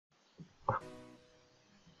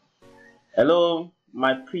Hello,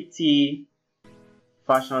 my pretty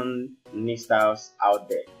fashion new styles out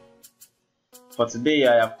there. For today,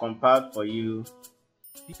 I have compiled for you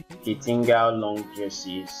Kitenge long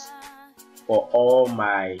dresses for all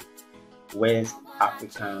my West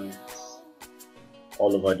Africans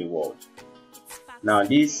all over the world. Now,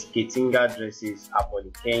 these Kitenge dresses are for the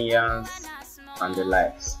Kenyans and the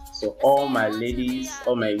likes. So all my ladies,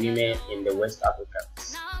 all my women in the West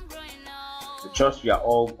Africans, I trust we are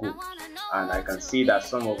all good, and I can see that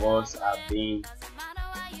some of us are being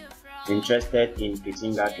interested in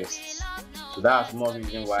Kitenge dresses. So that's more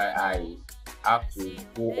reason why I have to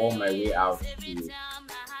go all my way out to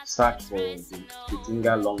search for the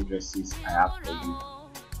Kitenge long dresses I have for you.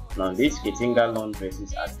 Now, these Kitenge long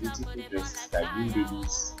dresses are beautiful dresses that you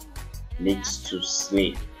ladies need to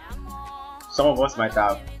slay. Some of us might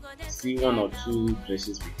have seen one or two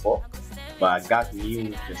dresses before, but I got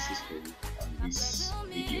new dresses for you on this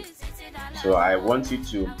video. So I want you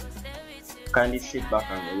to kindly sit back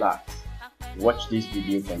and relax. Watch this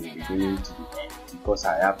video from the beginning to the end, because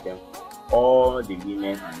I have them for all the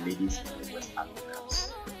women and ladies in the West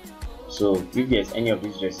Africans. So if there's any of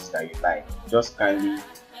these dresses that you like, just kindly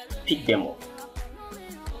pick them up,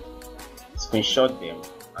 screenshot them,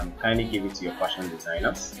 and kindly give it to your fashion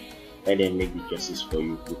designers. Let them make the dresses for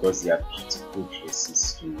you, because they are beautiful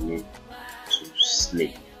dresses you need to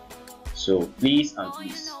slay. So please and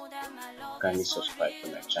please kindly subscribe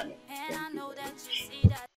to my channel. Thank you very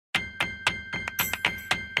much.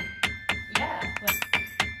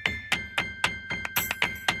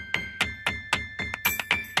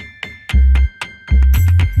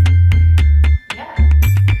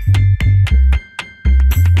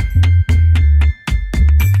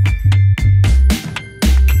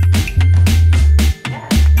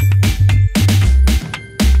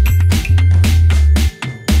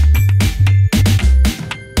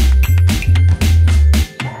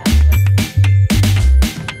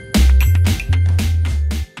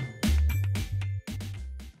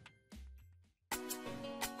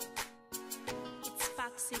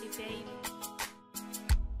 City, baby.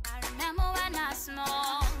 I remember when I was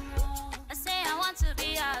small, I say I want to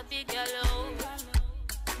be a big girl.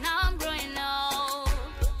 Now I'm growing old,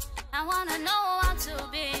 I wanna know how to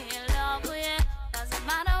be in love with you. Doesn't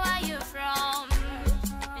matter where you're from,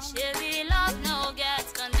 it should be love, no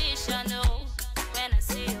get conditional. When I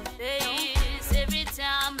see your face, every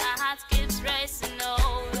time my heart keeps racing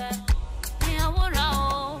over. Yeah, we're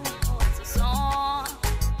old, what's a song?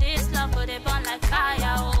 This love could have burn like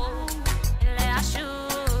fire.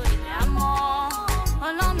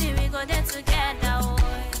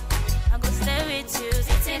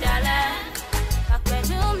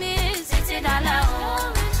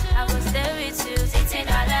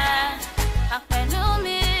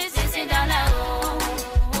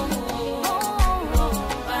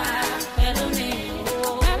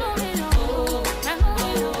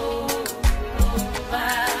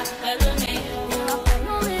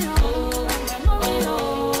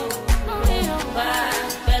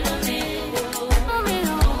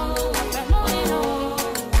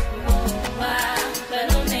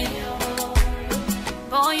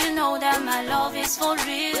 For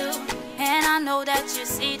real, and I know that you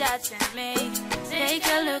see that in me. Take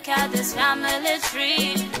a look at this family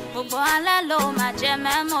tree. My gem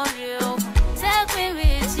memorial. Take me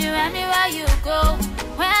with you anywhere you go.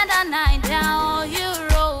 When the night down, you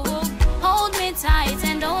roll. Hold me tight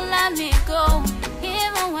and don't let me go.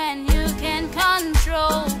 Even when you can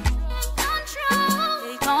control.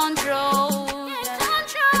 Take control.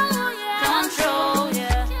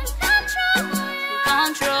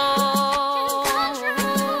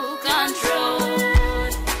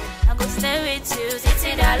 I go stay with you,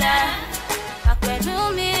 $60. Back when you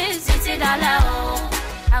miss $60.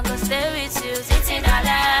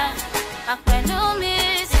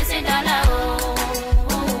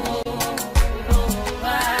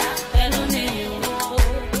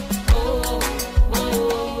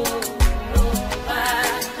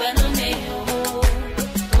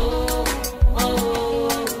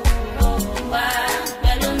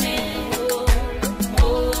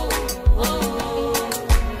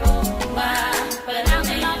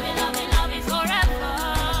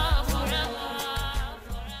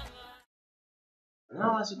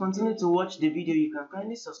 Now, as you continue to watch the video, you can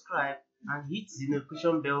kindly subscribe and hit the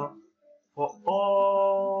notification bell for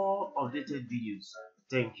all updated videos.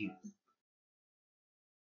 Thank you.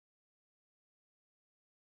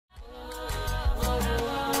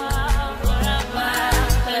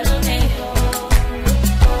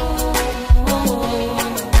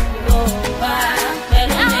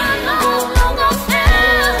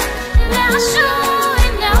 I show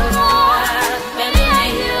in the more.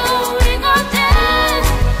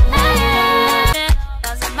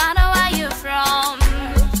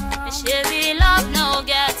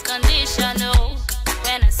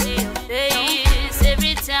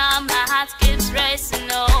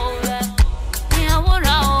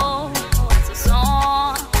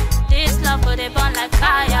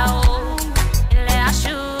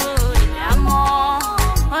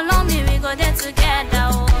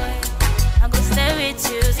 that way. I go stay with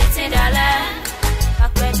you, Titi Dala.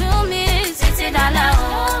 Back where do me, Titi Dala.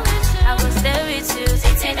 I go stay with you,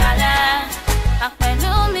 Titi Dala. Back where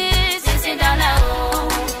do me, Titi Dala.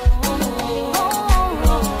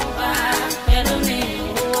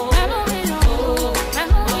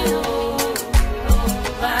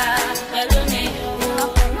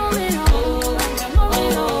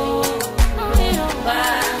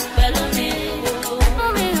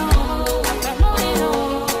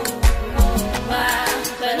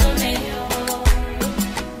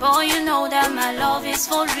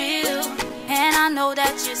 For real, and I know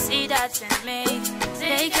that you see that in me.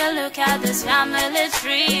 Take a look at this family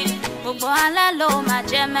tree. My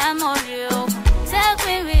gem memorial. Take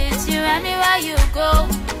me with you anywhere you go.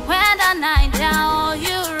 When the night down,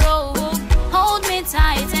 you roll. Hold me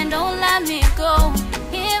tight and don't let me go.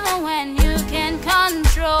 Even when you can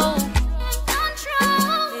control.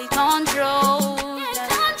 Control. Control.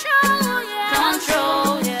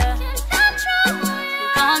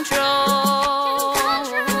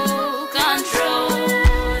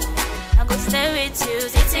 I go stay with you,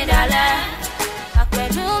 Titi Dala. Back when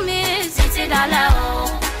you me, Titi Dala.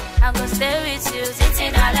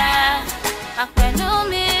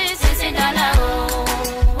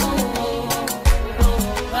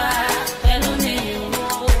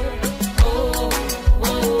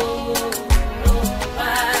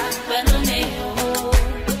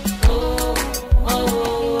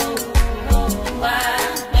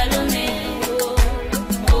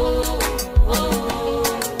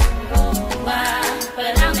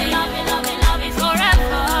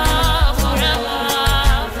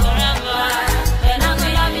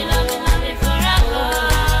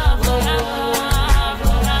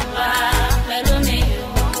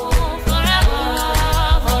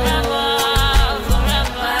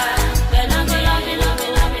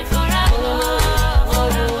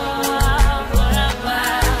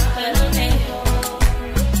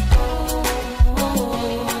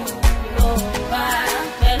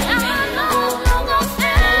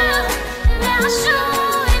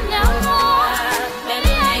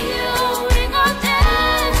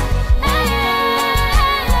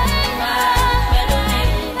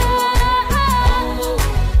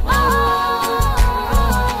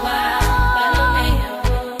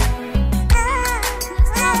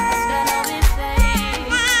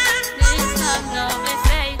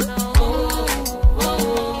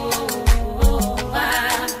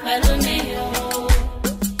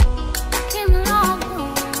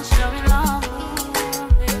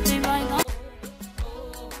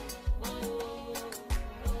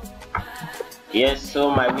 Yes, so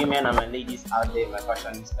my women and my ladies out there, my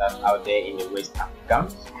fashionistas out there in the West Africa.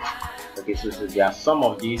 Okay, so there are some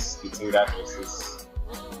of these Kitenge dresses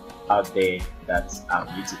out there that are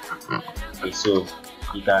beautiful. Okay, so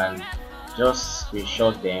you can just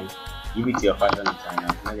screenshot them, give it to your fashion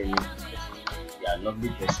designer, tell them they are lovely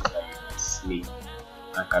dresses that you can slay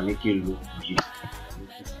and can make you look beautiful.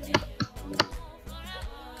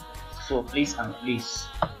 So please and please,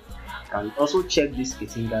 and also check these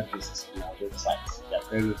Kitenge dresses on our website. They are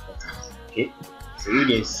very important. Okay, so if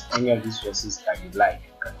there's any of these dresses that you like,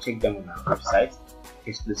 you can check them on our website,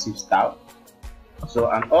 Exclusive Style. So,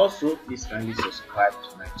 and also please kindly subscribe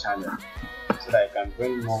to my channel so that I can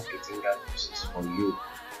bring more Kitenge dresses for you,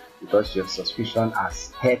 because your subscription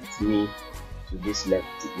has helped me to this level,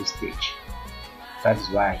 to this stage. That is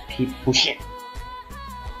why I keep pushing.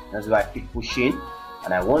 That's why I keep pushing,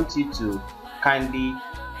 and I want you to kindly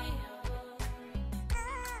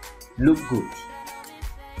look good,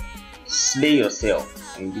 slay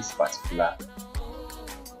yourself in these particular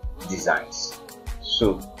designs.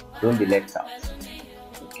 So don't be left out.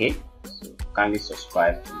 Okay, so kindly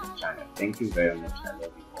subscribe to my channel. Thank you very much. I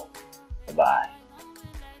love you all. Bye bye.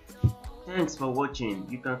 Thanks for watching.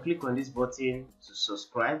 You can click on this button to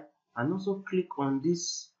subscribe, and also click on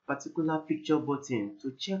this particular picture button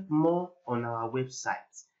to check more on our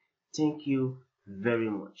website. Thank you very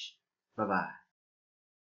much. Bye bye.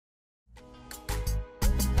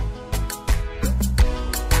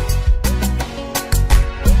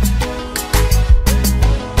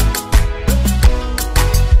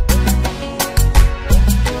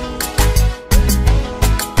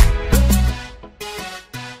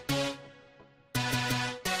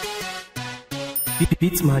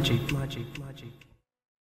 Beats magic.